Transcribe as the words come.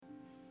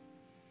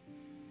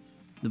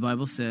The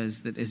Bible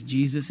says that as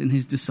Jesus and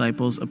his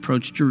disciples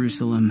approached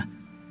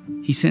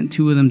Jerusalem, he sent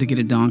two of them to get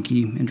a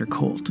donkey and her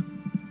colt.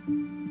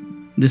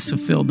 This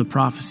fulfilled the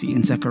prophecy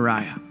in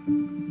Zechariah.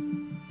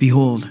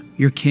 Behold,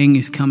 your king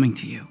is coming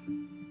to you.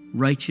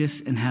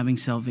 Righteous and having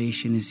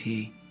salvation is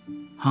he,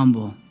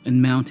 humble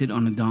and mounted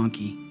on a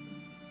donkey,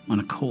 on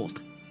a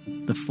colt,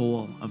 the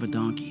foal of a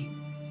donkey.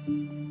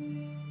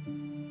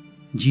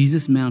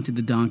 Jesus mounted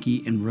the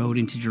donkey and rode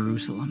into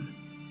Jerusalem.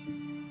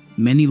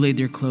 Many laid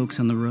their cloaks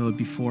on the road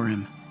before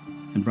him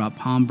and brought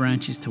palm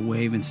branches to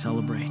wave and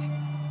celebrate.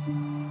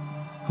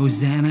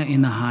 Hosanna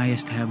in the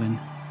highest heaven.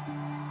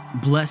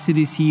 Blessed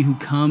is he who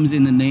comes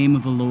in the name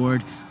of the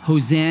Lord.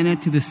 Hosanna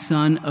to the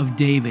Son of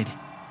David.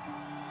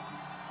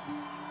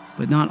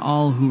 But not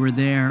all who were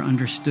there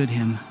understood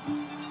him.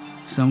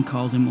 Some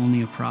called him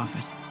only a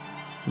prophet,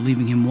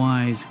 believing him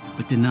wise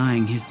but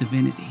denying his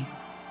divinity.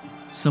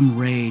 Some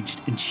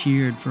raged and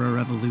cheered for a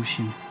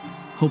revolution,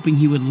 hoping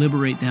he would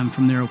liberate them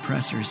from their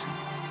oppressors.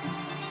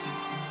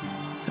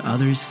 To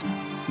others,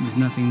 it was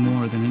nothing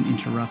more than an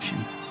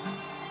interruption.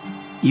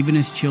 Even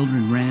as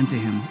children ran to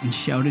him and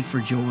shouted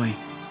for joy,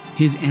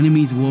 his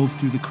enemies wove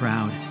through the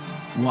crowd,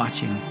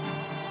 watching,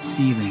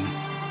 seething,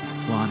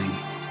 plotting.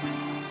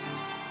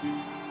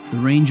 The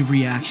range of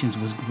reactions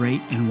was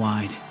great and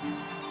wide.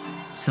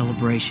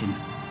 Celebration,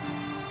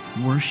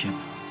 worship,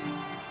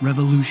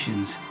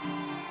 revolutions,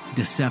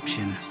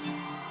 deception,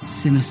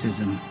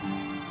 cynicism,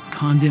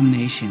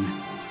 condemnation,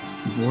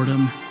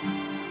 boredom,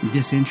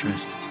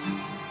 disinterest.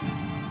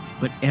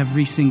 But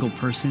every single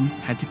person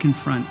had to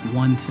confront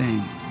one thing: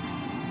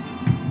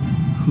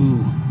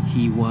 who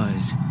he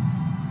was.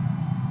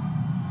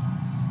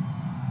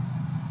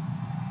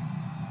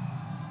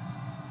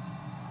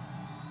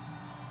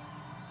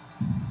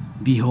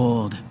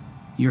 Behold,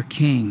 your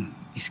king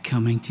is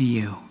coming to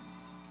you.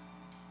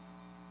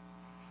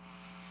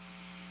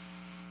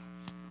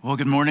 Well,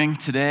 good morning.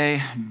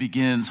 Today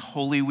begins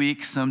Holy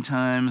Week,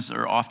 sometimes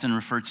or often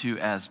referred to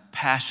as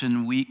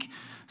Passion Week.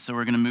 So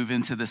we're going to move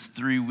into this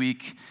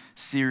 3-week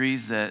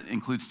series that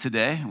includes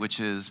today, which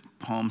is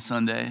Palm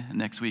Sunday,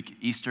 next week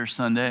Easter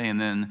Sunday, and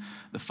then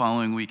the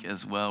following week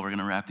as well. We're going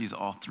to wrap these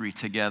all three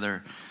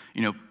together.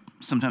 You know,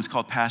 sometimes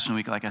called Passion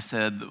Week, like I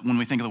said, when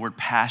we think of the word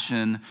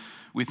passion,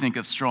 we think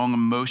of strong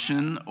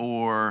emotion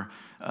or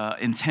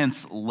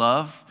intense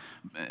love.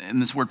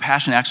 And this word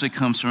passion actually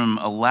comes from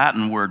a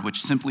Latin word,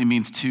 which simply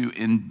means to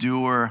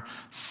endure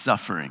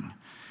suffering.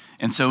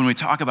 And so when we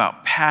talk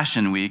about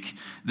Passion Week,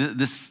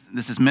 this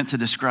is meant to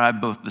describe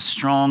both the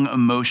strong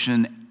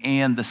emotion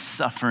and the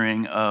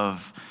suffering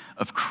of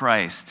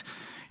Christ.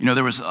 You know,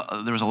 there was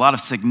a lot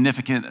of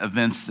significant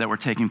events that were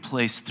taking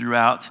place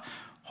throughout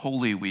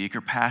Holy Week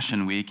or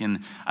Passion Week. And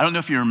I don't know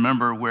if you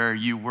remember where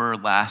you were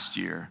last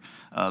year,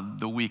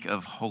 the week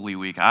of Holy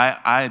Week.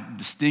 I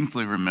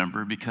distinctly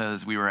remember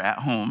because we were at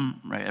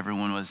home, right?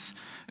 Everyone was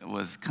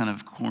kind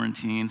of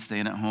quarantined,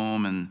 staying at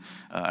home, and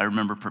I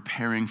remember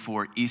preparing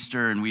for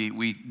Easter, and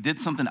I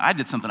did something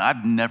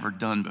I've never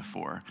done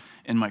before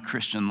in my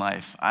Christian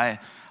life. I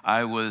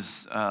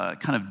was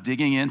kind of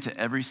digging into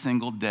every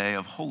single day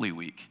of Holy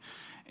Week.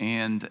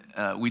 And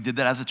we did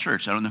that as a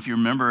church. I don't know if you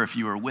remember, if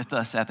you were with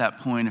us at that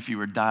point, if you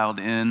were dialed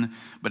in,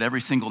 but every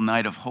single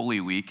night of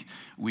Holy Week,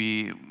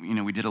 we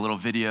did a little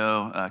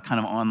video, kind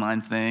of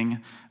online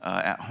thing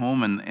at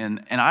home.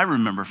 And I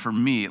remember, for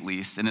me at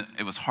least, and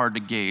it was hard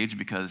to gauge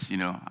because,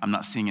 I'm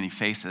not seeing any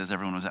faces.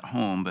 Everyone was at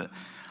home. But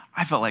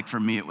I felt like for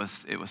me, it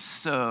was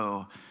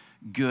so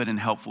good and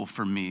helpful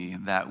for me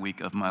that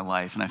week of my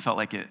life. And I felt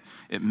like it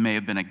may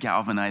have been a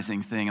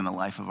galvanizing thing in the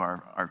life of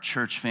our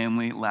church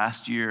family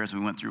last year as we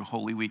went through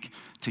Holy Week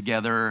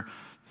together,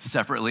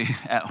 separately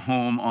at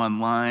home,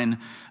 online,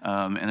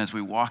 and as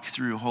we walked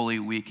through Holy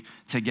Week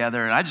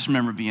together. And I just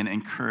remember being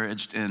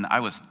encouraged, and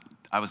I was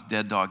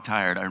dead dog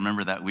tired. I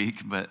remember that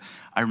week, but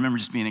I remember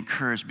just being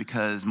encouraged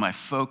because my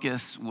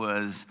focus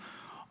was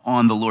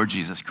on the Lord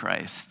Jesus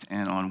Christ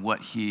and on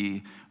what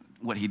he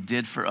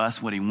did for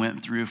us, what he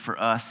went through for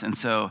us. And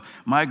so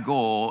my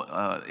goal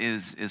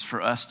is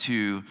for us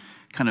to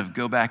kind of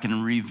go back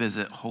and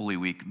revisit Holy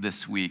Week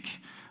this week,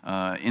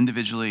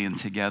 individually and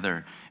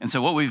together. And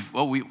so what we've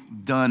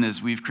done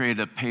is we've created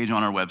a page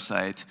on our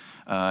website.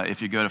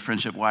 If you go to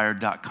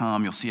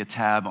friendshipwired.com, you'll see a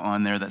tab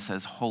on there that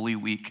says Holy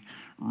Week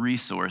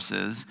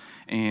Resources,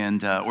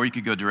 and or you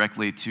could go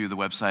directly to the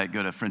website,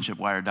 go to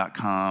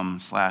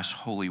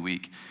friendshipwired.com/Holy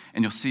Week,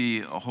 and you'll see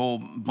a whole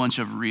bunch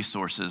of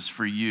resources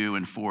for you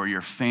and for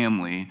your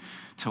family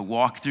to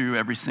walk through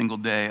every single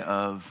day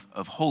of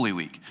Holy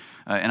Week.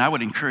 And I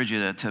would encourage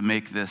you to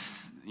make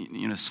this,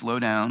 slow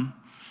down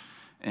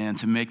and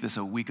to make this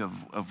a week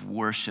of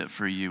worship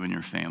for you and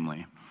your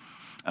family.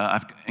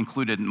 I've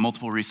included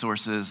multiple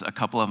resources. A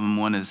couple of them,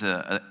 one is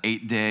an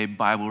 8-day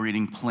Bible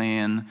reading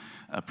plan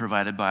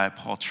provided by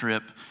Paul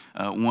Tripp.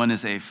 One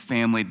is a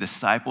family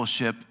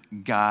discipleship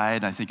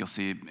guide. I think you'll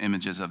see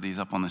images of these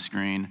up on the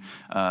screen.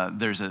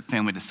 There's a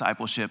family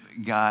discipleship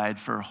guide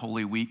for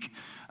Holy Week,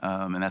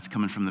 and that's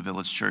coming from the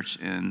Village Church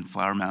in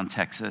Flower Mound,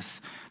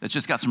 Texas. That's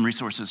just got some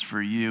resources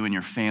for you and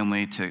your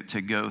family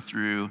to go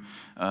through.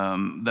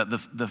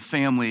 The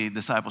family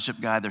discipleship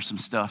guide, there's some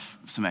stuff,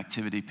 some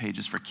activity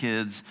pages for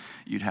kids.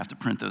 You'd have to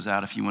print those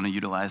out if you want to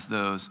utilize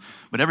those.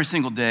 But every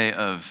single day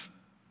of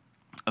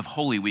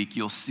Holy Week,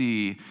 you'll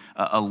see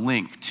a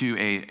link to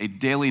a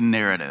daily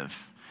narrative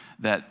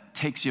that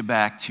takes you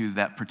back to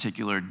that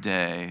particular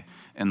day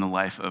in the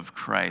life of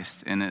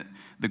Christ. And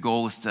the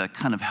goal is to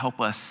kind of help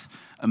us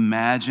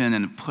imagine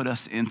and put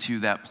us into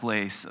that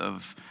place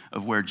of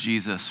where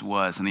Jesus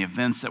was and the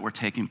events that were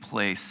taking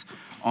place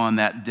on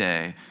that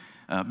day.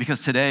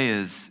 Because today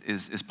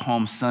is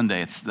Palm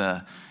Sunday. It's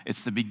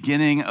the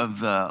beginning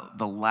of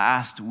the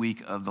last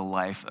week of the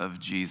life of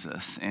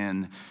Jesus.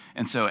 And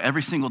so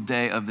every single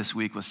day of this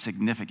week was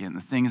significant,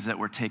 the things that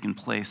were taking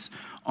place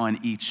on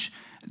each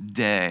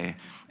day.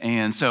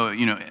 And so,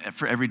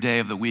 for every day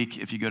of the week,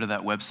 if you go to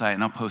that website,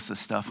 and I'll post this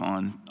stuff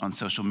on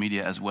social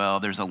media as well,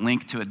 there's a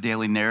link to a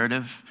daily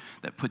narrative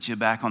that puts you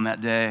back on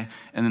that day.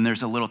 And then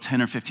there's a little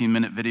 10 or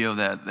 15-minute video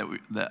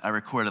that I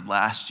recorded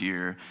last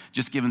year,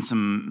 just giving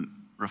some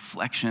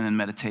reflection and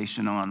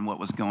meditation on what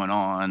was going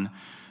on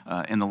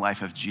in the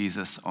life of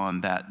Jesus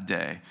on that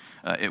day.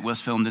 It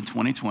was filmed in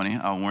 2020.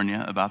 I'll warn you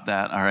about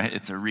that. All right,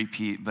 it's a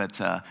repeat, but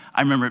I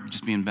remember it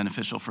just being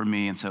beneficial for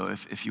me. And so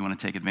if you want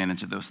to take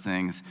advantage of those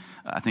things,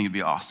 I think it'd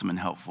be awesome and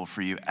helpful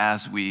for you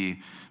as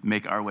we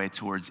make our way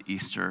towards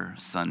Easter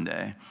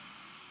Sunday.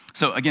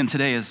 So again,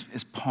 today is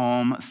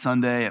Palm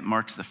Sunday. It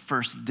marks the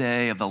first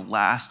day of the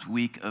last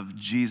week of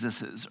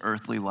Jesus'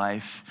 earthly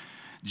life.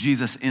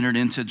 Jesus entered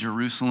into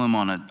Jerusalem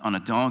on a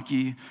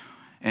donkey,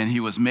 and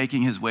he was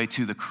making his way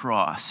to the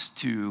cross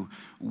to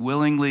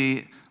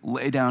willingly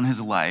lay down his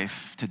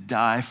life to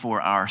die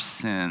for our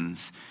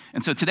sins.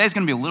 And so today's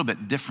going to be a little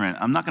bit different.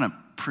 I'm not going to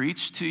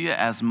preach to you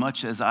as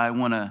much as I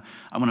want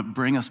to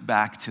bring us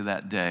back to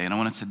that day. And I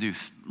want us to do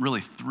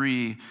really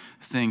three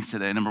things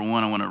today. Number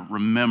one, I want to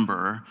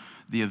remember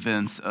the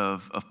events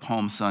of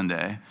Palm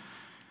Sunday.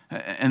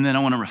 And then I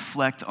want to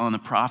reflect on the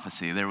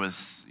prophecy. There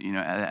was,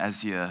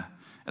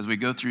 as we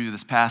go through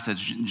this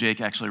passage, Jake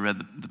actually read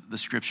the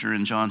scripture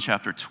in John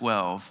chapter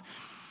 12.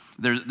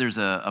 There's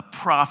a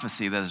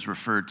prophecy that is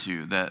referred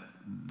to that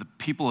the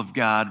people of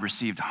God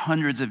received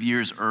hundreds of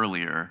years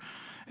earlier,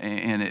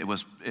 and it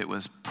was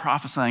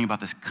prophesying about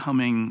this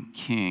coming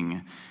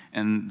king.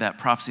 And that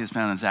prophecy is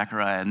found in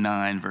Zechariah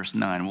 9, verse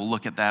 9. We'll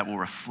look at that, we'll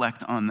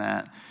reflect on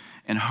that,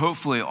 and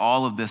hopefully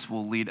all of this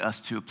will lead us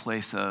to a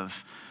place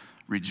of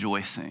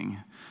rejoicing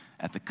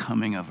at the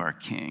coming of our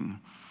King.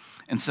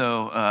 And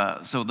so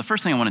the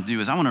first thing I want to do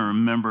is I want to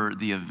remember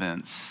the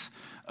events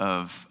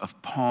of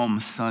Palm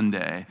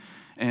Sunday.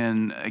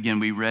 And again,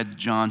 we read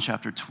John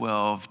chapter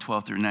 12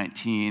 through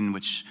 19,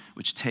 which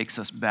takes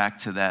us back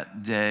to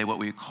that day, what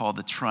we call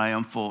the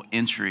triumphal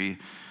entry.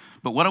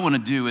 But what I want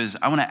to do is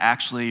I want to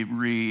actually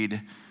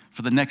read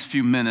for the next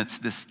few minutes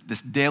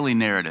this daily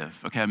narrative.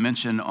 Okay, I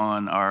mentioned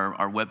on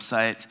our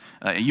website,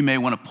 you may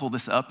want to pull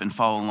this up and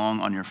follow along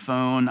on your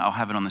phone. I'll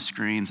have it on the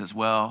screens as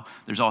well.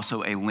 There's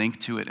also a link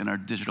to it in our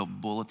digital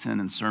bulletin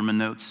and sermon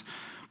notes.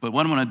 But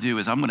what I'm going to do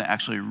is I'm going to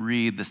actually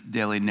read this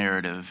daily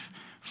narrative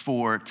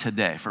for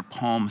today, for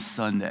Palm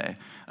Sunday.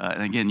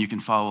 And again, you can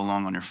follow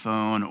along on your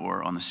phone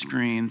or on the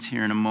screens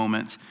here in a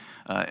moment.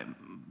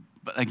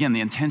 But again,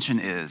 the intention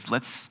is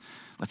let's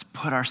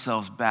put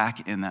ourselves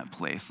back in that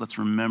place. Let's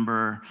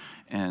remember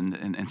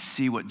and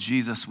see what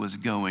Jesus was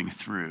going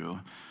through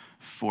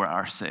for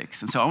our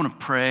sakes. And so I want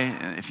to pray.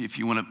 If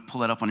you want to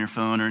pull that up on your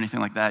phone or anything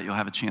like that, you'll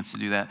have a chance to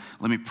do that.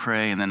 Let me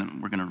pray, and then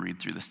we're going to read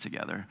through this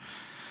together.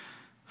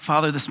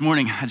 Father, this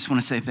morning, I just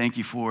want to say thank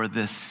you for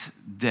this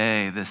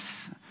day,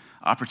 this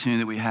opportunity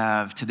that we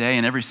have today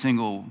and every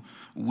single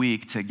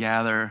week to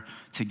gather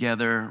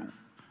together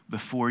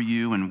before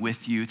you and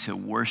with you to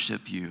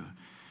worship you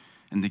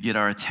and to get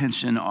our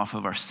attention off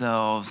of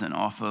ourselves and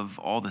off of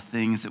all the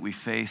things that we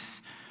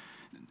face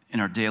in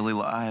our daily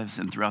lives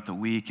and throughout the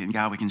week. And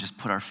God, we can just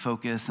put our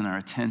focus and our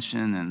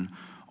attention and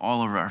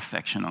all of our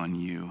affection on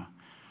you.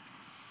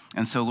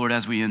 And so, Lord,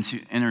 as we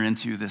enter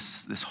into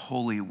this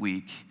holy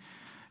week,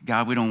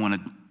 God, we don't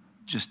want to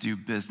just do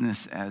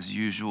business as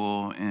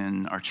usual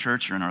in our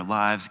church or in our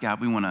lives.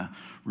 God, we want to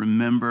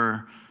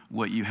remember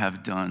what you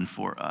have done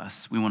for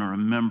us. We want to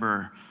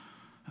remember,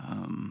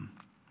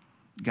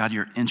 God,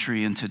 your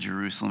entry into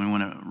Jerusalem. We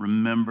want to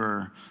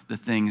remember the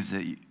things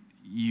that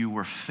you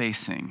were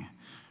facing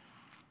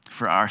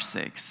for our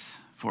sakes,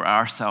 for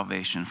our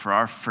salvation, for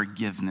our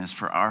forgiveness,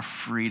 for our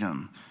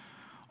freedom,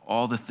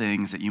 all the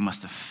things that you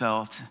must have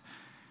felt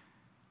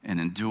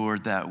and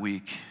endured that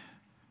week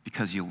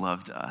because you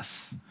loved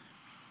us.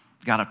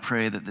 God, I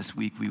pray that this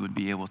week we would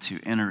be able to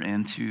enter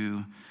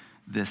into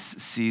this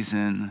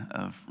season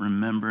of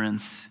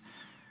remembrance.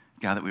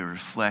 God, that we would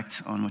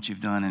reflect on what you've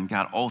done. And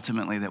God,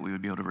 ultimately that we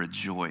would be able to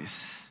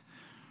rejoice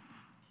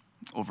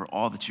over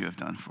all that you have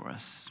done for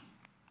us.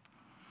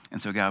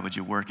 And so, God, would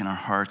you work in our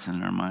hearts and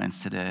in our minds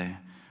today?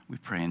 We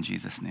pray in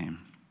Jesus' name.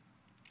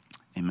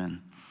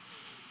 Amen.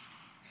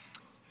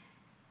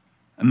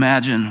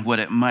 Imagine what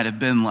it might have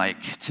been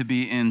like to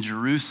be in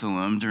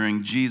Jerusalem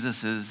during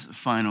Jesus'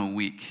 final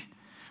week.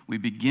 We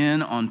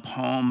begin on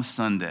Palm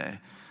Sunday.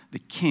 The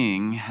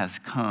King has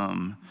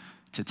come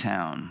to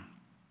town.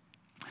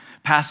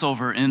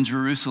 Passover in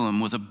Jerusalem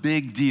was a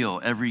big deal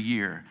every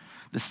year.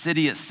 The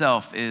city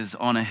itself is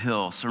on a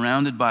hill,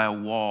 surrounded by a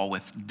wall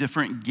with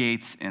different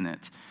gates in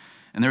it.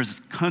 And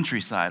there's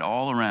countryside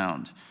all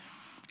around.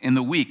 In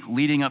the week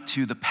leading up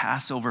to the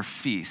Passover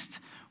feast,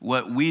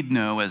 what we'd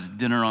know as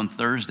dinner on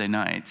Thursday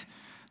night,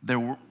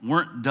 there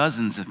weren't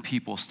dozens of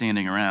people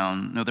standing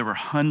around. No, there were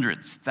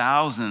hundreds,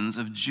 thousands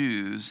of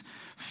Jews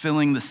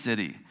filling the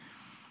city,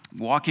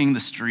 walking the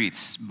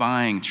streets,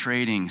 buying,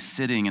 trading,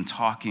 sitting and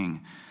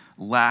talking,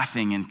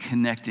 laughing and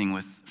connecting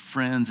with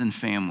friends and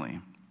family.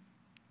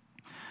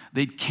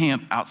 They'd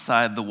camp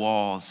outside the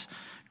walls,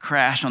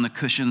 crash on the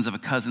cushions of a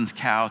cousin's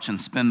couch, and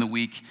spend the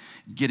week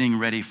getting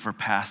ready for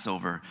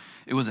Passover.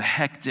 It was a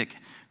hectic,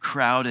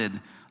 crowded,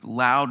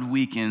 loud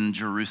week in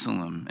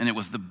Jerusalem, and it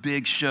was the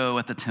big show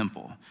at the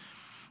temple.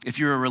 If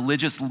you're a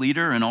religious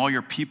leader and all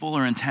your people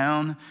are in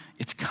town,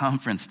 it's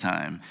conference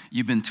time.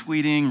 You've been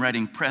tweeting,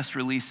 writing press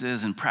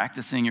releases, and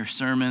practicing your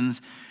sermons.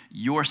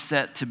 You're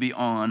set to be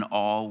on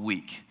all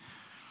week.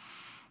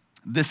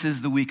 This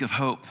is the week of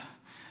hope.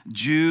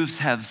 Jews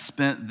have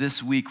spent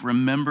this week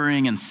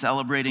remembering and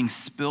celebrating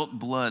spilt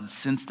blood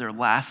since their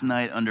last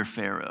night under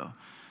Pharaoh.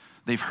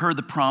 They've heard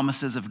the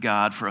promises of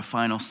God for a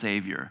final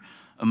Savior,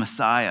 a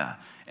Messiah,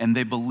 and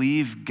they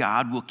believe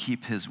God will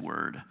keep his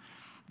word.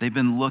 They've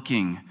been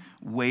looking,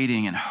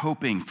 waiting, and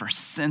hoping for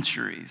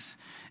centuries,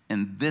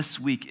 and this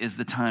week is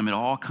the time it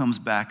all comes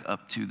back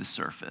up to the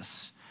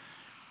surface.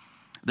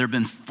 There have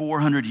been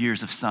 400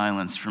 years of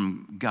silence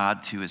from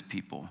God to his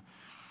people.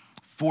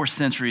 4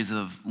 centuries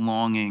of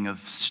longing,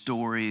 of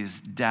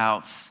stories,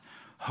 doubts,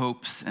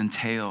 hopes, and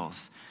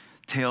tales.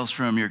 Tales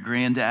from your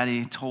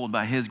granddaddy, told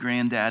by his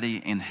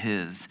granddaddy and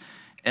his,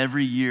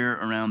 every year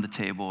around the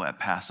table at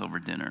Passover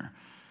dinner.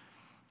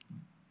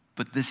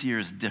 But this year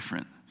is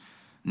different.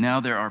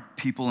 Now there are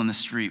people in the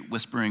street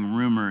whispering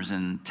rumors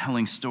and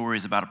telling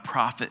stories about a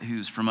prophet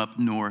who's from up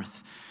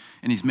north,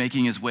 and he's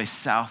making his way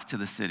south to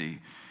the city.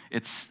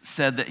 It's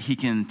said that he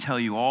can tell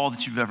you all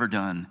that you've ever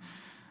done,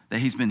 that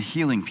he's been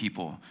healing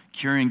people,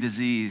 curing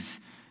disease,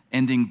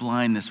 ending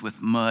blindness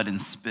with mud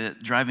and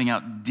spit, driving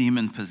out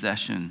demon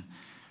possession.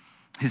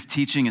 His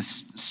teaching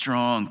is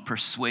strong,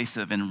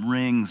 persuasive, and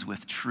rings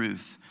with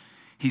truth.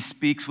 He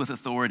speaks with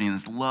authority and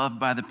is loved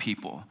by the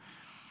people.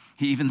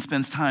 He even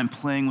spends time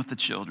playing with the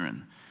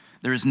children.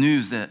 There is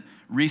news that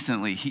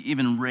recently he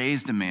even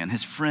raised a man,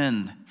 his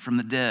friend, from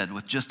the dead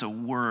with just a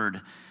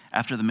word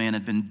after the man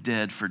had been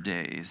dead for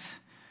days.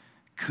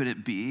 Could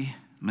it be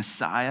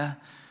Messiah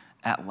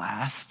at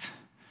last?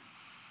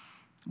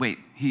 Wait,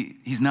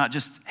 he's not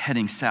just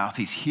heading south,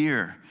 he's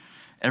here.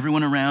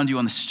 Everyone around you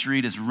on the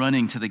street is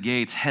running to the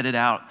gates, headed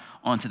out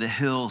onto the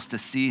hills to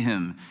see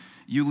him.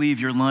 You leave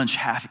your lunch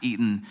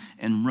half-eaten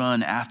and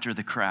run after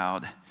the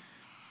crowd.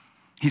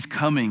 He's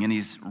coming and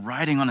he's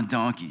riding on a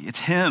donkey. It's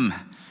him,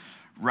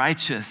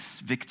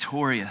 righteous,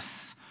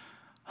 victorious,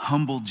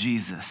 humble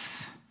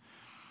Jesus.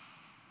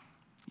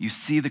 You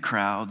see the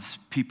crowds,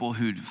 people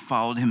who'd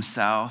followed him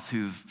south,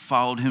 who've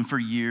followed him for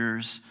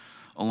years,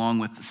 along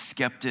with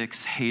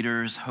skeptics,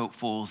 haters,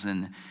 hopefuls,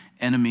 and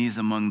enemies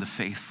among the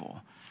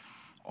faithful,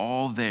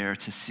 all there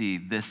to see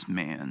this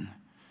man.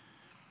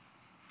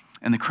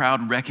 And the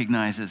crowd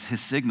recognizes his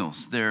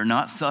signals. They're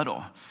not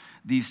subtle.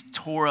 These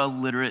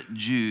Torah-literate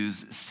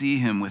Jews see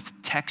him with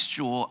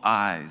textual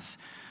eyes.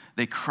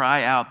 They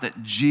cry out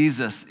that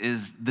Jesus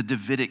is the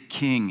Davidic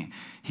king.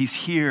 He's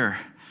here.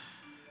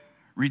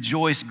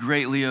 Rejoice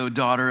greatly, O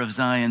daughter of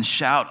Zion.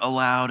 Shout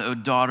aloud, O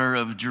daughter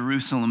of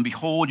Jerusalem.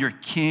 Behold, your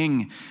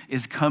king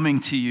is coming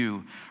to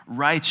you.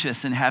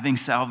 Righteous and having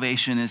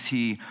salvation is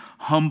he,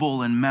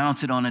 humble and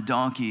mounted on a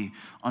donkey,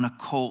 on a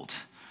colt,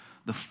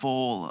 the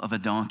foal of a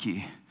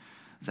donkey.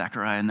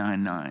 Zechariah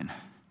 9:9.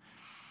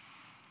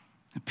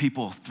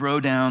 People throw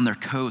down their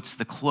coats,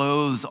 the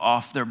clothes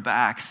off their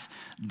backs,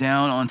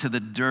 down onto the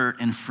dirt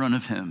in front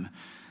of him.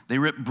 They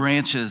rip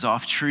branches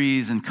off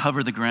trees and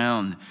cover the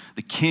ground.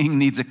 The king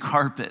needs a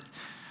carpet.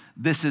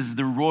 This is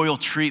the royal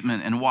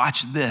treatment, and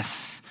watch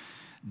this.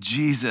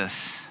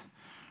 Jesus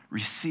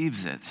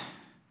receives it.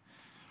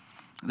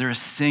 There is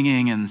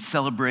singing and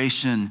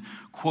celebration,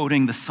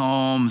 quoting the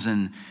Psalms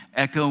and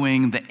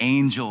echoing the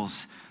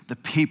angels. The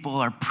people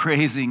are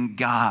praising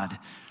God.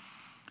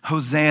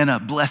 Hosanna,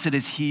 blessed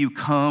is he who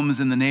comes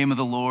in the name of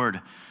the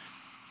Lord.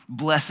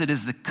 Blessed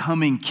is the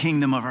coming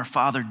kingdom of our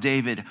father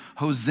David.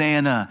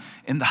 Hosanna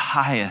in the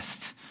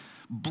highest.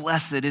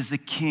 Blessed is the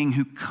king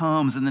who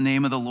comes in the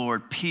name of the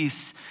Lord.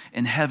 Peace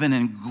in heaven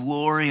and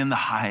glory in the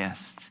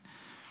highest.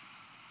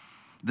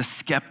 The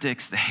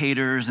skeptics, the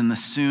haters, and the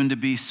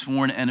soon-to-be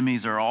sworn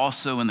enemies are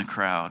also in the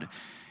crowd,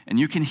 and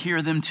you can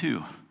hear them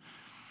too.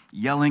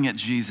 yelling at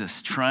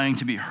Jesus, trying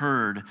to be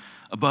heard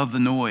above the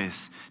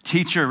noise.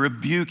 Teacher,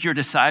 rebuke your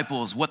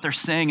disciples. What they're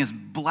saying is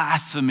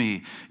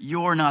blasphemy.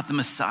 You're not the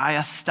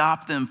Messiah.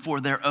 Stop them for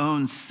their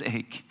own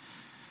sake.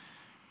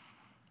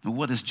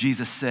 What does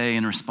Jesus say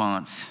in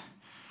response?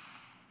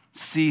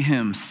 See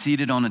him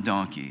seated on a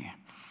donkey,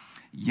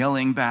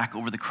 yelling back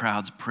over the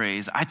crowd's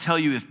praise. I tell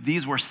you, if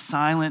these were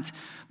silent,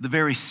 the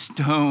very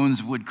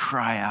stones would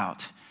cry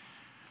out.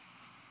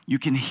 You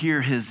can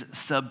hear his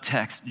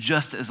subtext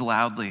just as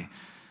loudly.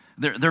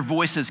 Their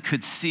voices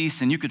could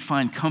cease and you could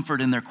find comfort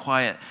in their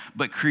quiet,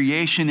 but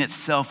creation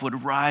itself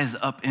would rise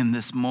up in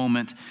this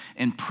moment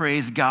and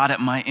praise God at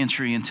my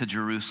entry into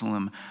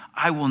Jerusalem.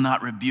 I will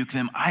not rebuke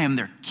them. I am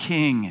their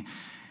king,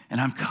 and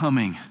I'm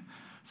coming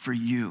for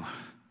you.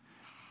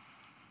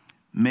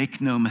 Make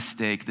no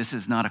mistake, this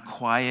is not a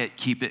quiet,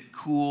 keep it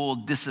cool,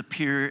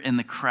 disappear in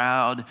the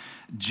crowd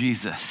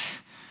Jesus.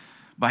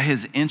 By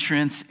his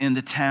entrance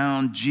into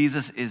town,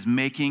 Jesus is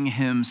making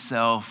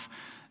himself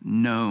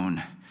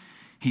known.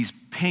 He's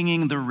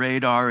pinging the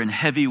radar in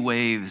heavy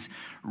waves,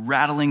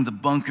 rattling the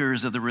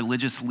bunkers of the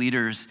religious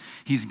leaders.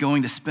 He's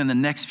going to spend the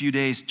next few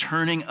days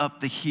turning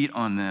up the heat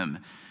on them,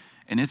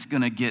 and it's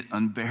going to get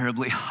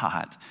unbearably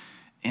hot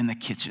in the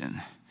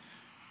kitchen.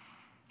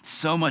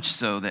 So much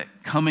so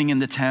that coming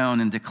into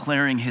town and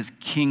declaring his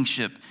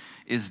kingship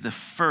is the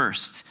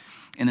first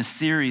in a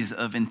series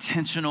of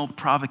intentional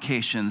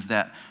provocations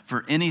that,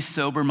 for any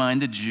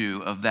sober-minded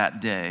Jew of that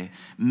day,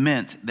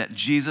 meant that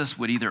Jesus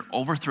would either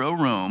overthrow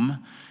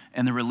Rome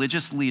and the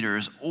religious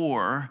leaders,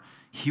 or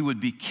he would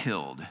be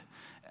killed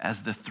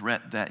as the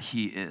threat that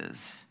he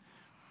is.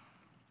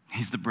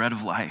 He's the bread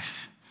of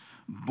life,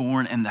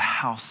 born in the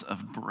house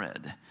of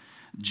bread.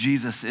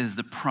 Jesus is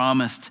the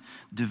promised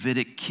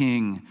Davidic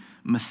king,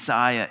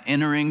 Messiah,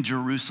 entering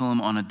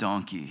Jerusalem on a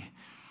donkey,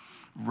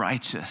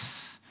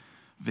 righteous,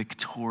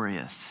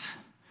 victorious,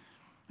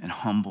 and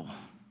humble.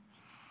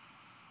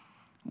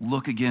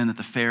 Look again at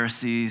the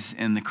Pharisees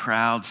and the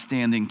crowd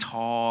standing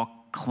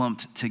tall,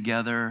 clumped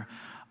together,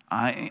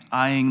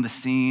 eyeing the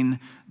scene,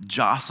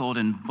 jostled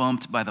and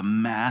bumped by the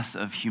mass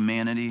of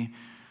humanity,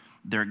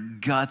 their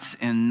guts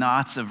in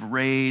knots of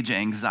rage,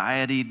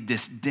 anxiety,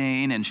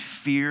 disdain, and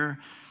fear.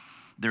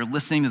 They're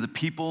listening to the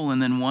people, and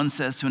then one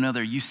says to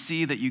another, you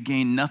see that you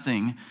gain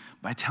nothing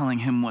by telling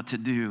him what to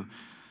do.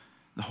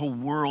 The whole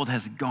world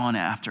has gone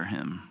after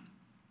him.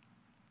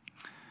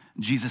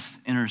 Jesus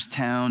enters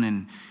town,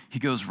 and he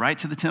goes right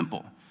to the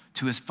temple,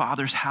 to his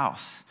Father's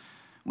house.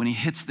 When he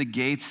hits the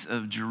gates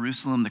of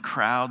Jerusalem, the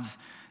crowds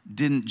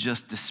didn't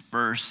just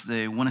disperse.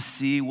 They want to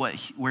see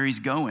where he's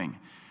going.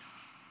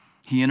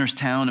 He enters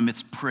town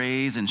amidst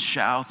praise and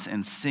shouts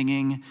and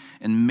singing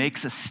and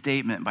makes a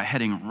statement by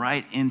heading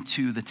right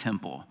into the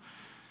temple.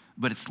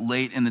 But it's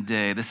late in the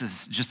day. This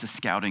is just a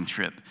scouting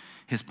trip.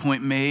 His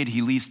point made,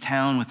 he leaves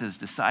town with his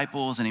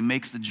disciples and he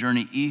makes the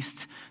journey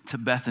east to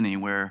Bethany,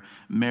 where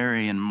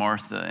Mary and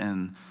Martha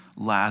and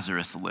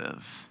Lazarus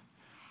live.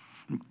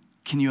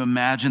 Can you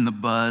imagine the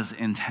buzz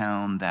in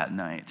town that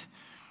night?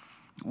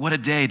 What a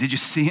day. Did you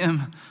see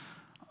him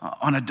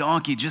on a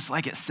donkey, just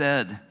like it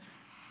said?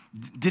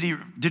 Did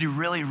he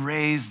really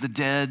raise the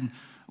dead?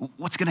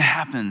 What's going to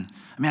happen?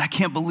 I mean, I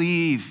can't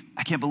believe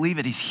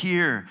it. He's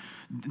here.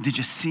 Did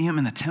you see him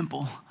in the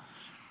temple?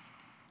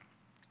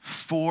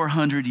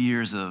 400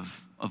 years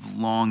of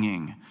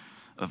longing,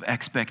 of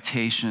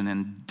expectation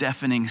and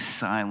deafening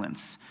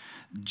silence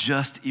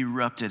just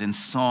erupted in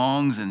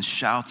songs and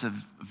shouts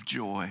of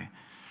joy.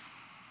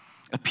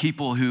 A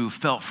people who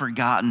felt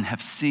forgotten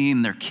have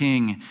seen their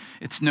king.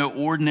 It's no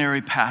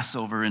ordinary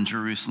Passover in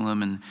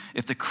Jerusalem, and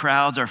if the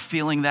crowds are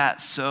feeling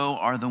that, so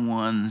are the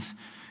ones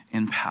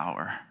in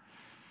power.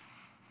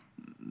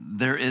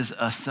 There is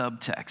a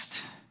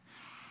subtext,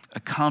 a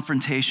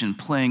confrontation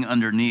playing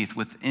underneath,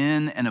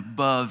 within and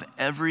above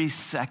every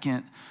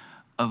second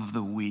of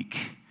the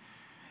week.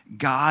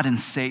 God and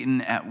Satan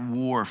at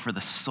war for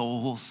the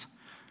souls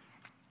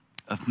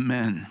of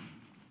men.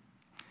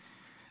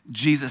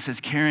 Jesus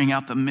is carrying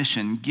out the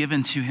mission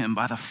given to him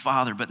by the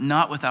Father, but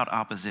not without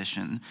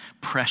opposition,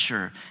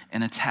 pressure,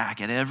 and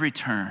attack at every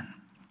turn.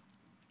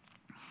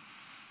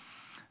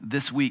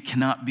 This week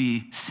cannot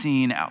be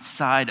seen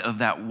outside of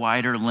that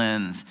wider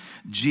lens.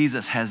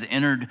 Jesus has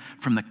entered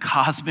from the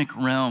cosmic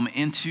realm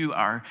into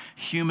our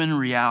human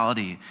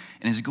reality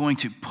and is going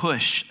to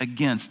push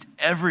against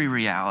every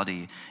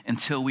reality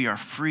until we are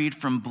freed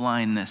from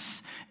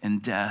blindness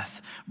and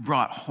death,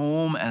 brought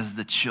home as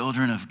the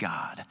children of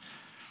God.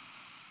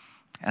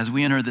 As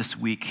we enter this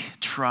week,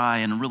 try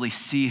and really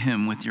see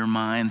him with your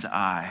mind's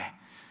eye.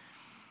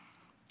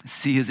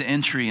 See his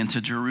entry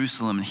into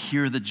Jerusalem and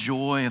hear the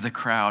joy of the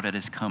crowd at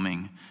his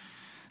coming.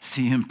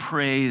 See him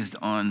praised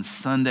on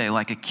Sunday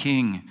like a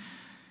king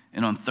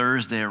and on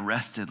Thursday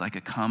arrested like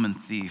a common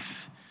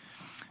thief.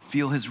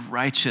 Feel his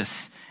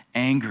righteous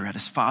anger at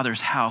his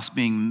Father's house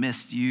being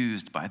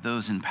misused by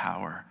those in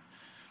power.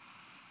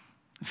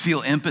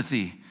 Feel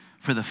empathy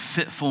for the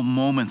fitful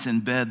moments in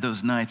bed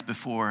those nights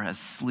before as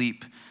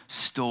sleep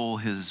stole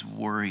his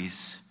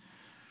worries.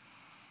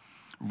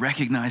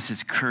 recognize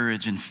his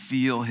courage and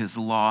feel his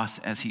loss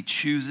as he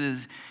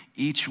chooses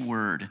each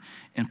word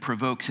and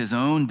provokes his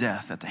own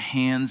death at the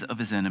hands of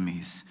his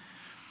enemies,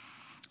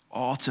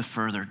 all to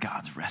further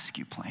God's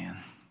rescue plan.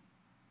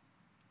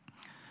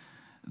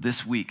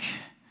 This week,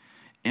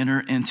 enter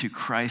into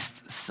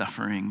Christ's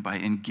suffering by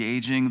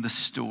engaging the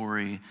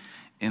story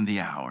in the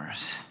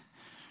hours.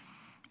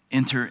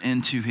 Enter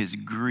into his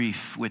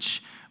grief,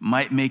 which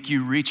might make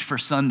you reach for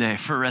Sunday,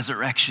 for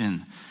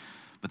resurrection,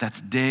 but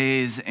that's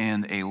days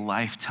and a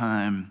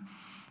lifetime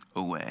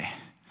away.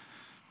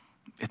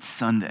 It's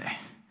Sunday,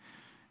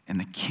 and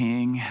the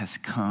King has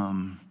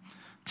come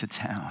to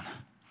town.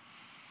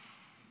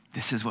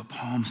 This is what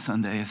Palm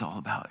Sunday is all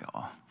about,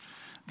 y'all.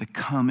 The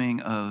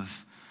coming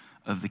of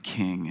the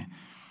King.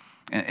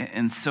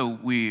 And so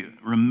we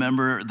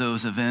remember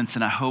those events,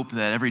 and I hope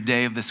that every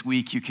day of this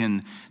week you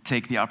can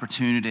take the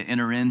opportunity to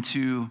enter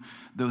into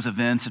those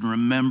events and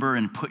remember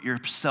and put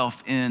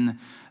yourself in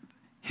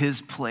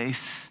his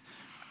place.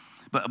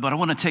 But I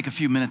want to take a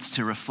few minutes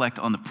to reflect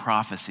on the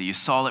prophecy. You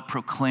saw it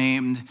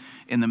proclaimed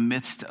in the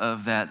midst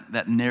of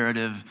that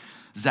narrative.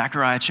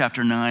 Zechariah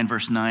chapter 9,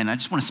 verse 9. I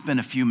just want to spend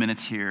a few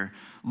minutes here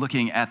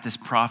looking at this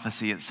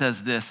prophecy. It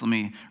says this, let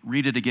me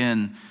read it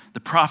again. The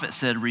prophet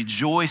said,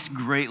 "Rejoice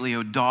greatly,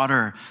 O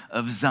daughter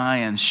of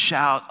Zion.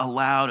 Shout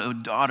aloud, O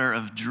daughter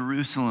of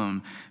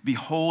Jerusalem.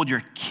 Behold,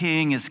 your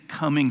king is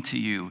coming to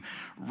you.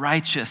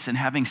 Righteous and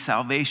having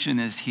salvation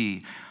is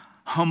he,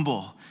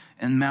 humble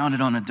and mounted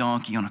on a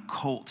donkey, on a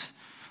colt,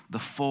 the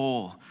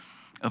foal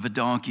of a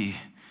donkey."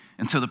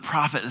 And so the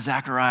prophet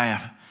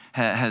Zechariah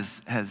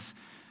has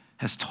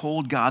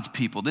told God's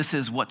people, this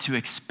is what to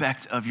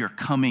expect of your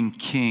coming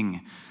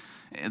king.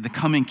 The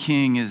coming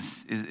king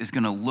is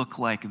going to look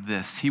like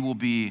this. He will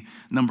be,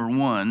 number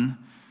one,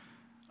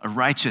 a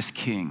righteous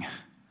king.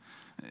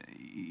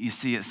 You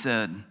see, it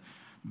said,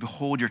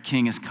 behold, your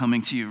king is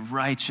coming to you,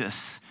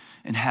 righteous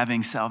and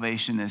having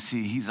salvation is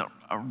he. He's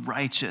a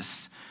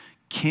righteous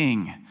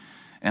king.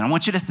 And I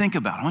want you to think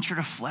about it. I want you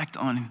to reflect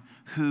on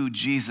who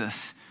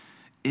Jesus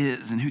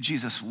is and who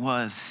Jesus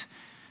was.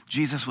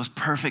 Jesus was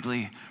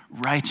perfectly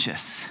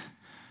righteous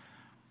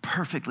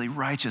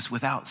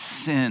without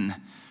sin,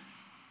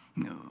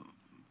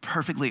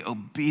 perfectly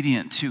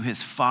obedient to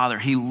his Father.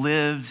 He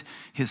lived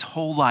his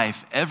whole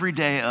life, every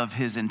day of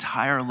his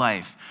entire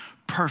life,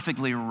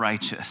 perfectly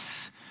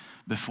righteous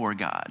before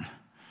God.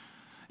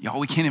 Y'all,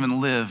 we can't even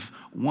live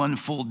one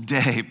full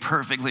day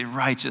perfectly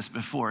righteous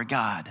before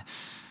God.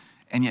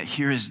 And yet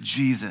here is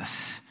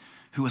Jesus,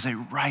 who was a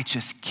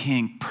righteous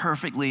king,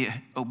 perfectly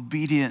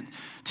obedient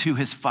to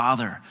his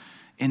Father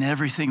in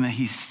everything that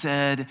he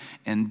said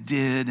and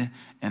did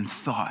and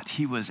thought.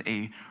 He was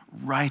a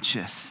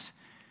righteous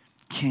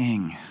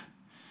king.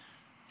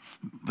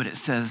 But it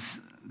says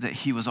that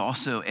he was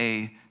also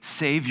a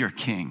Savior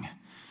king.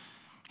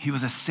 He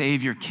was a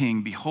Savior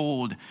king.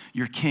 Behold,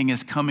 your king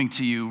is coming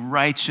to you,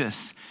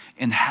 righteous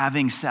and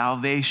having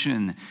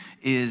salvation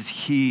is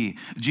he.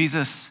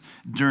 Jesus,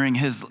 during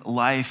his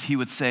life, he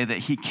would say that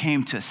he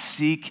came to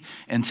seek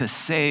and to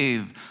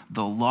save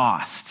the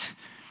lost.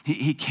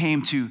 He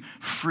came to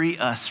free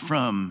us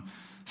from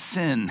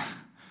sin,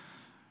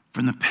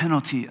 from the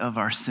penalty of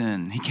our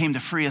sin. He came to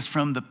free us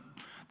from the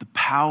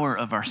power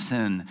of our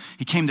sin.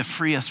 He came to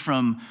free us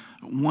from,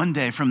 one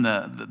day, from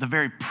the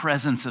very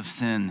presence of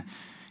sin.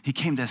 He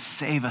came to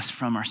save us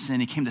from our sin.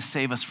 He came to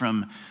save us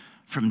from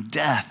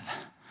death.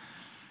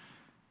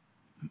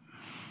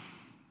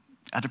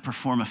 I had to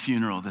perform a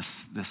funeral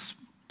this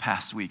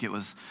past week. It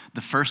was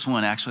the first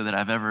one, actually, that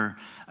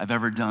I've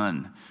ever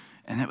done,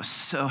 and it was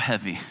so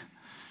heavy.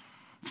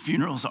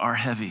 Funerals are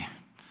heavy.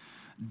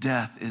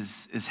 Death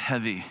is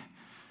heavy.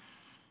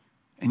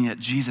 And yet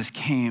Jesus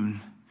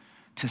came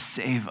to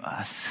save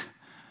us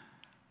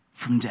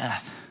from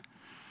death.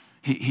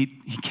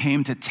 He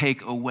came to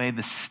take away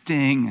the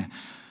sting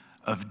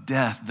of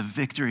death, the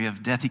victory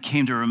of death. He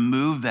came to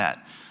remove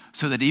that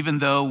so that even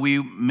though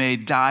we may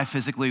die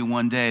physically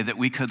one day, that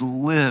we could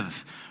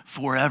live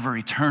forever,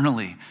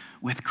 eternally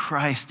with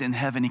Christ in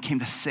heaven. He came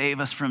to save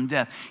us from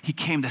death. He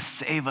came to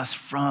save us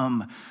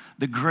from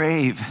the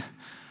grave,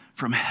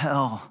 from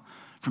hell,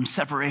 from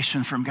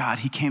separation from God.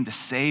 He came to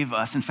save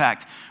us. In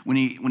fact, when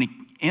he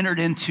entered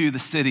into the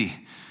city,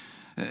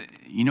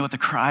 you know what the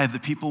cry of the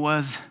people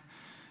was?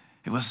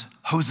 It was,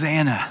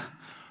 Hosanna,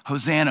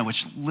 Hosanna,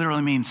 which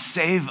literally means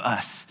save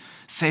us.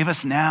 Save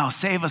us now.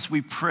 Save us,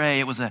 we pray.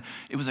 It was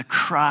a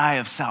cry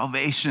of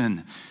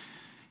salvation.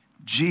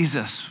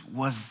 Jesus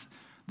was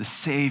the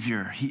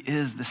Savior. He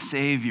is the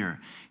Savior,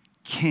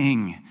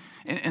 King.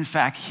 In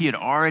fact, he had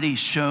already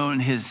shown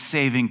his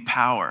saving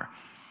power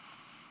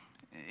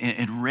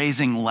in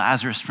raising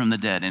Lazarus from the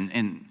dead.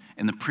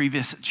 In the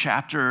previous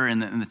chapter, in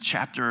the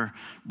chapter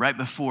right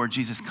before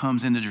Jesus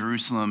comes into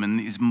Jerusalem, in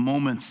these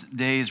moments,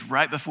 days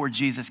right before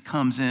Jesus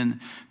comes in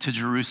to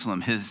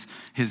Jerusalem, his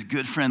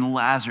good friend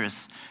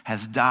Lazarus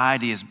has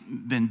died. He has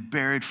been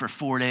buried for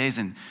 4 days,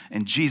 and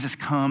Jesus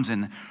comes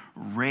and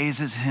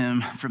raises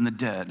him from the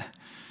dead.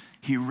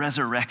 He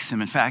resurrects him.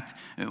 In fact,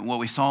 what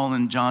we saw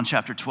in John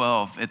chapter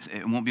 12,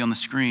 it won't be on the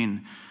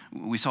screen,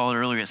 We saw it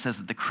earlier. It says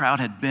that the crowd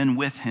had been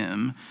with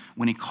him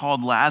when he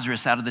called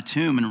Lazarus out of the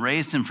tomb and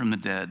raised him from the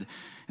dead.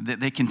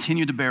 They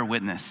continue to bear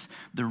witness.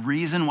 The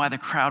reason why the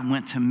crowd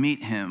went to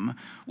meet him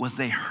was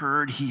they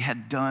heard he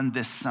had done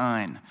this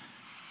sign.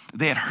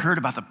 They had heard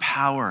about the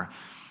power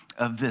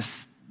of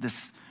this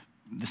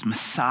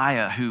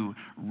Messiah who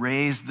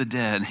raised the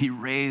dead. He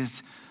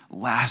raised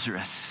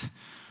Lazarus.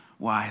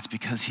 Why? It's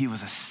because he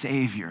was a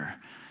Savior,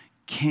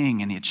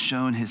 King, and he had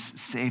shown his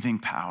saving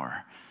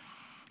power.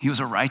 He was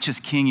a righteous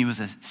king. He was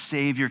a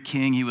Savior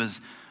king. He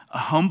was a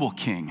humble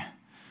king.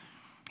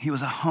 He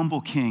was a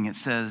humble king. It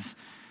says,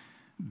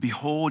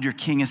 behold, your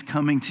king is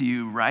coming to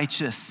you,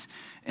 righteous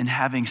and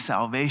having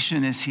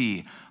salvation is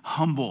he,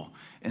 humble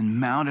and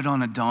mounted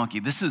on a donkey.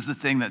 This is the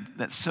thing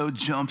that so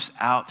jumps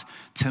out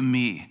to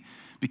me,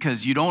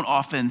 because you don't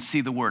often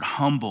see the word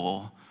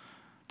humble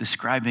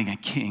describing a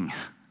king.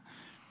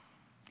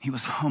 He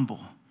was humble.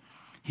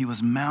 He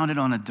was mounted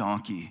on a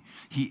donkey.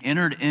 He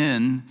entered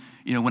in,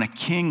 when a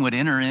king would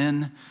enter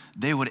in,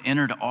 they would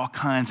enter to all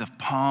kinds of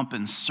pomp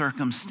and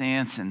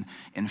circumstance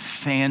and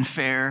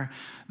fanfare.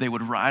 They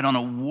would ride on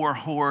a war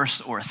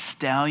horse or a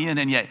stallion,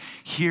 and yet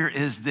here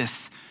is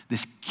this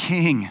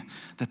king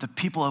that the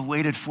people have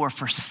waited for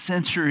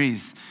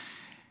centuries,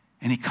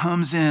 and he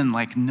comes in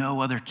like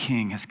no other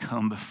king has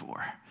come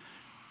before.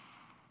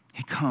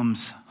 He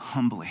comes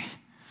humbly,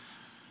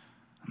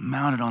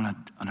 mounted on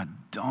a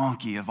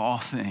donkey of all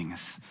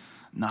things,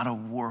 not a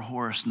war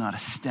horse, not a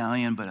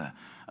stallion, but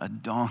a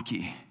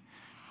donkey.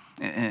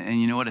 And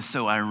you know what is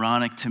so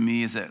ironic to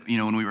me is that,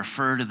 when we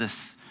refer to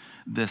this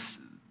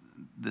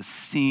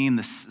scene,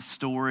 this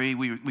story,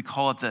 we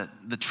call it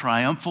the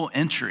triumphal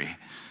entry.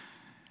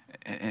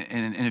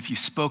 And if you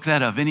spoke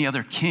that of any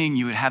other king,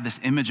 you would have this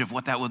image of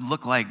what that would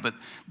look like. But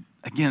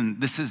again,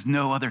 this is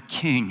no other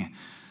king.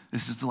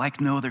 This is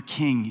like no other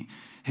king.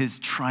 His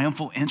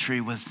triumphal entry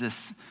was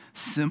this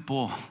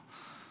simple,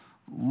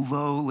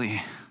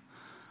 lowly,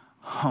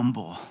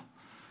 humble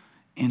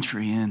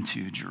entry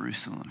into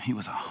Jerusalem. He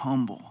was a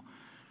humble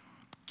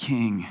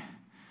king.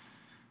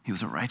 He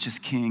was a righteous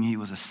king. He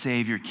was a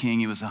Savior king.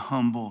 He was a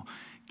humble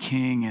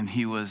king. And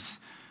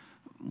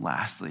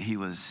lastly, he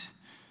was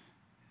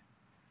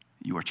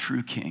your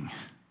true king.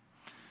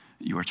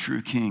 Your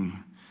true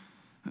king.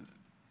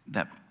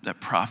 That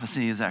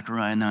prophecy is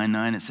Zechariah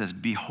 9:9. It says,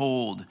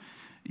 behold,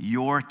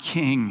 your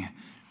king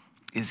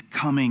is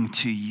coming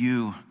to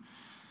you.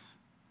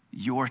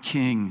 Your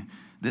king.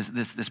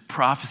 This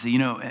prophecy,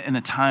 in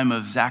the time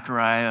of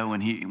Zechariah,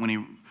 when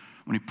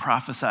he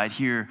prophesied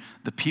here,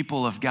 the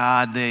people of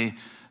God, they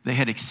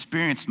had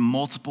experienced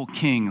multiple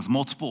kings,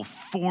 multiple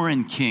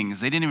foreign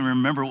kings. They didn't even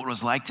remember what it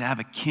was like to have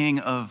a king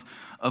of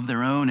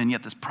their own, and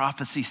yet this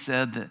prophecy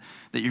said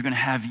that you're going to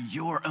have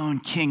your own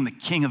king, the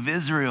King of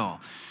Israel.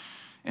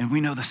 And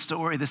we know the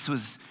story. This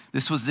was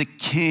the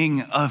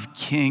King of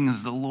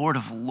Kings, the Lord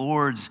of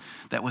Lords,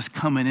 that was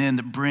coming in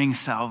to bring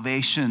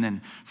salvation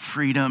and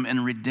freedom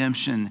and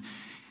redemption.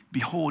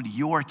 Behold,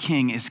 your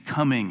king is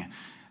coming.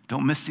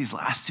 Don't miss these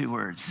last two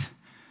words.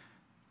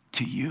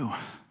 To you.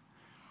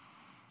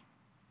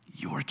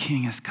 Your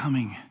king is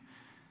coming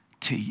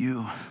to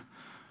you,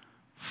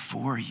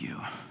 for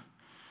you.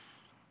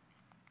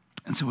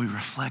 And so we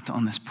reflect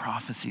on this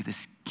prophecy.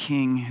 This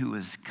king who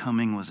is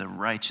coming was a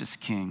righteous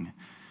king.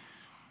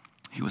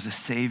 He was a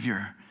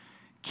Savior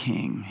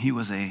king. He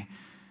was a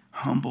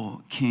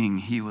humble king.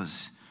 He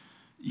was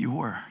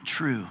your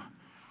true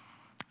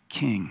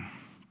king.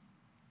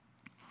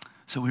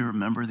 So we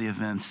remember the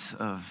events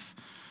of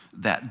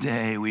that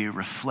day. We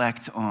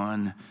reflect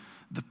on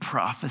the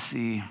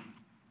prophecy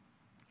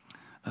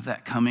of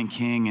that coming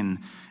king. And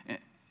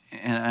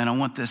I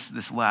want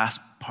this last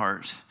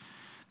part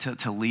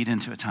to lead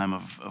into a time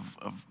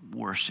of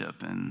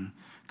worship and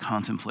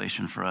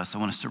contemplation for us. I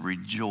want us to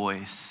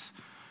rejoice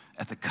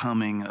at the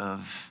coming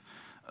of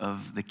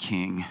the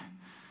king.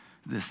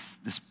 This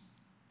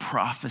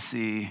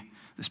prophecy,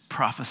 this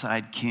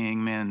prophesied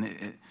king,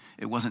 man,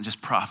 it wasn't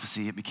just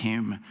prophecy, it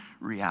became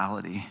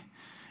reality.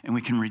 And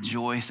we can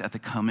rejoice at the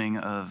coming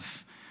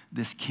of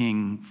this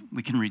king.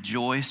 We can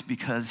rejoice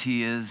because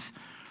he is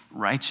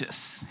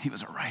righteous. He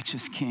was a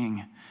righteous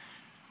king.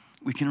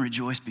 We can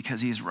rejoice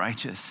because he is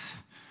righteous.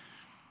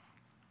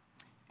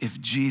 If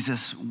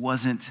Jesus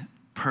wasn't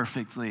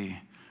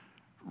perfectly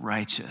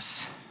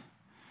righteous,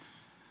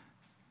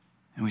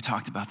 and we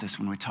talked about this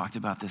when we talked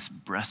about this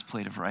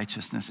breastplate of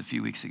righteousness a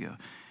few weeks ago.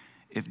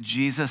 If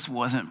Jesus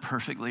wasn't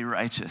perfectly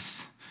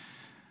righteous,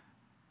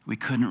 we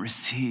couldn't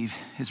receive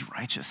his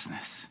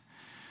righteousness.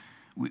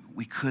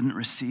 We couldn't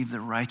receive the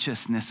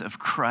righteousness of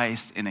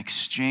Christ in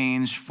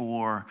exchange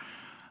for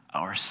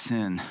our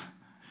sin.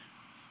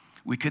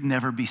 We could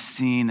never be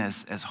seen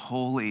as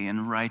holy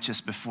and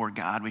righteous before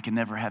God. We could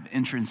never have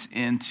entrance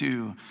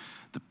into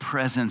the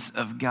presence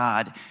of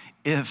God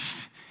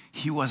if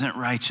he wasn't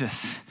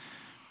righteous.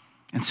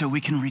 And so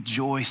we can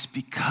rejoice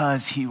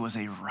because he was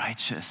a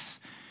righteous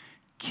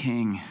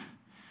king.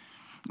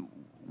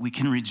 We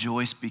can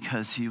rejoice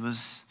because he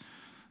was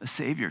a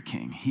Savior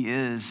king. He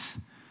is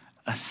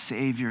a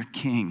Savior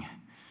king.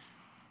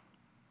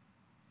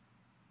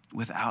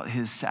 without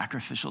his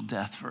sacrificial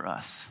death for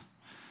us,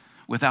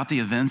 without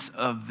the events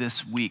of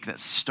this week that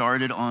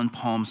started on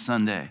Palm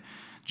Sunday.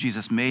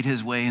 Jesus made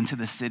his way into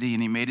the city,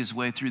 and he made his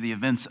way through the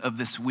events of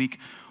this week,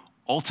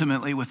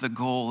 ultimately with the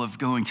goal of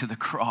going to the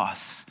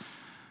cross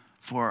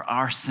for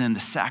our sin,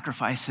 to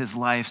sacrifice his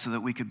life so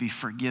that we could be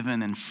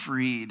forgiven and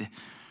freed,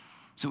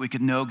 so we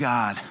could know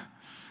God.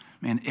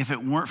 Man, if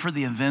it weren't for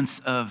the events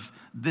of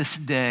this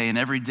day and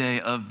every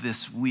day of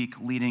this week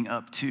leading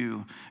up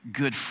to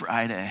Good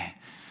Friday,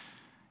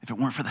 if it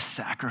weren't for the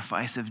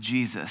sacrifice of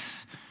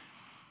Jesus,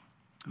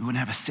 we wouldn't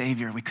have a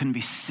Savior. We couldn't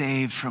be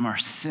saved from our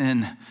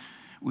sin.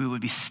 We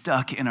would be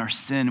stuck in our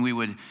sin. We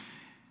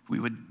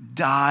would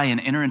die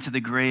and enter into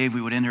the grave.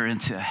 We would enter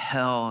into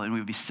hell, and we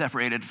would be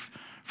separated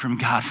from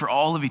God for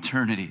all of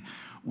eternity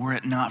were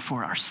it not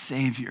for our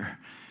Savior,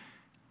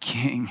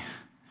 King.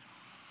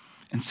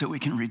 And so we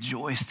can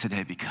rejoice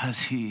today because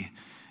he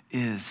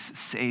is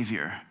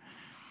Savior.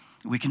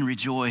 We can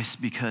rejoice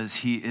because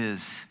he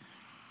is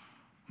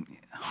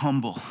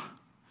humble,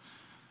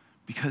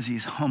 because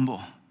he's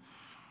humble,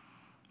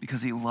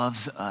 because he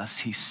loves us,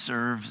 he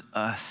serves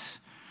us.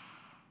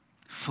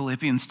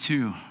 Philippians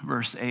 2,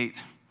 verse 8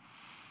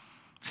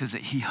 says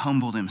that he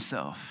humbled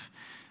himself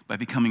by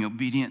becoming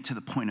obedient to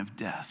the point of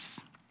death,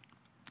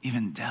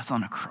 even death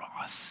on a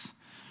cross.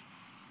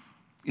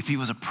 If he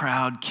was a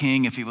proud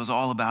king, if he was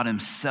all about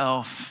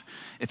himself,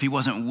 if he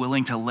wasn't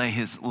willing to lay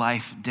his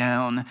life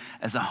down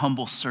as a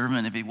humble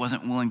servant, if he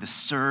wasn't willing to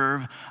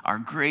serve our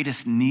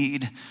greatest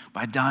need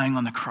by dying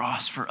on the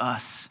cross for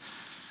us,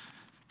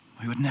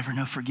 we would never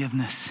know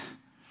forgiveness.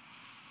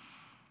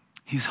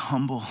 He's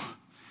humble.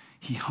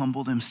 He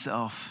humbled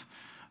himself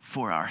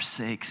for our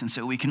sakes. And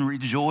so we can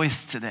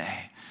rejoice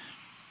today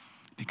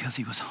because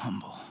he was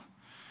humble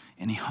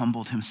and he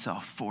humbled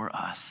himself for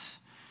us.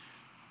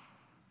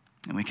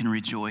 And we can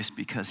rejoice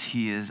because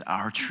he is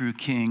our true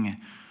King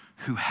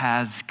who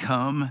has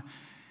come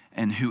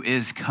and who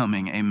is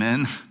coming.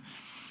 Amen.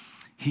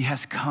 He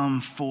has come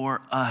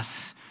for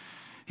us.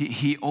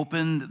 He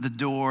opened the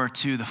door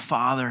to the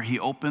Father. He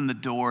opened the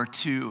door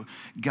to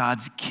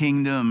God's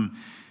kingdom.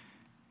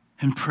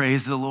 And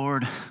praise the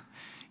Lord,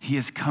 he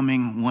is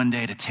coming one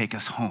day to take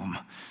us home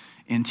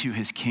into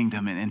his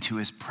kingdom and into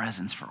his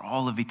presence for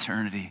all of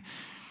eternity.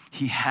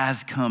 He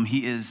has come.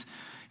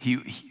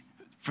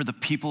 For the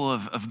people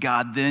of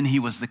God then, he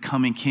was the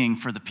coming king.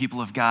 For the people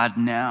of God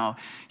now,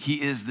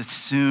 he is the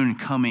soon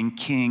coming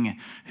king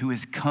who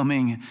is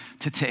coming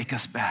to take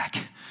us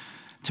back,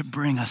 to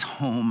bring us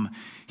home.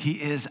 He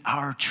is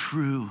our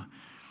true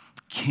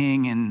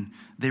king, and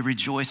they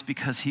rejoice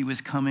because he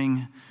was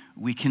coming.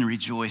 We can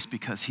rejoice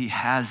because he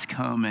has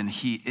come and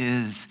he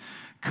is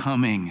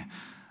coming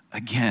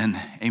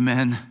again.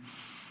 Amen.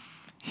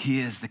 He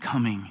is the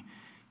coming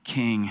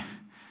king.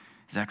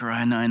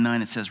 Zechariah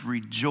 9:9, it says,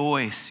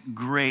 "Rejoice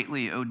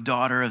greatly, O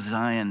daughter of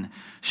Zion.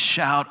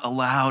 Shout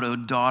aloud, O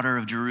daughter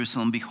of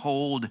Jerusalem.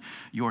 Behold,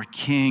 your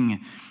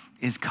king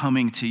is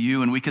coming to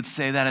you." And we could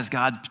say that as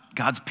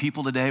God's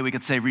people today. We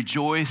could say,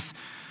 rejoice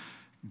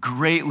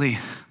greatly,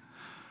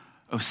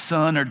 O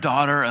son or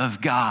daughter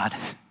of God.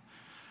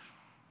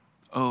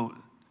 O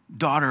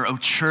daughter, O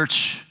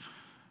church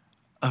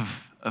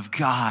of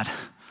God.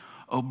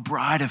 O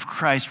bride of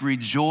Christ,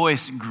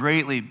 rejoice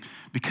greatly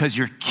because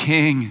your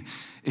king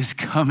is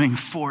coming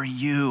for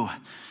you.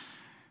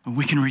 And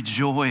we can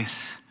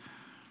rejoice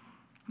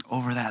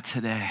over that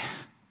today.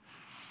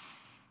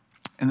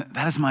 And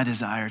that is my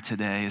desire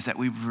today, is that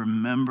we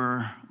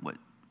remember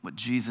what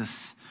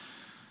Jesus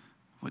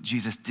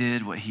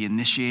did, what he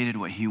initiated,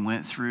 what he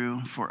went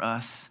through for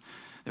us,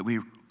 that we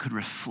could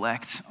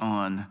reflect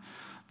on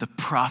the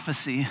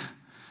prophecy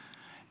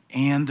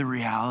and the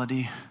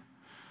reality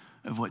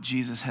of what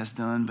Jesus has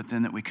done, but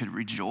then that we could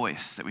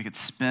rejoice, that we could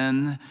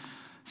spend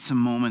some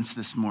moments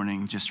this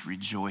morning just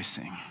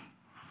rejoicing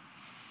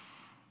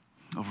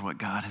over what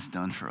God has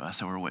done for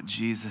us, over what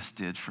Jesus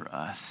did for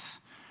us.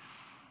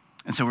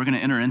 And so we're going to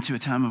enter into a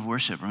time of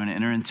worship. We're going to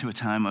enter into a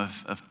time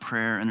of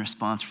prayer and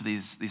response for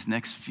these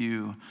next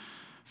few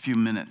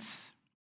minutes.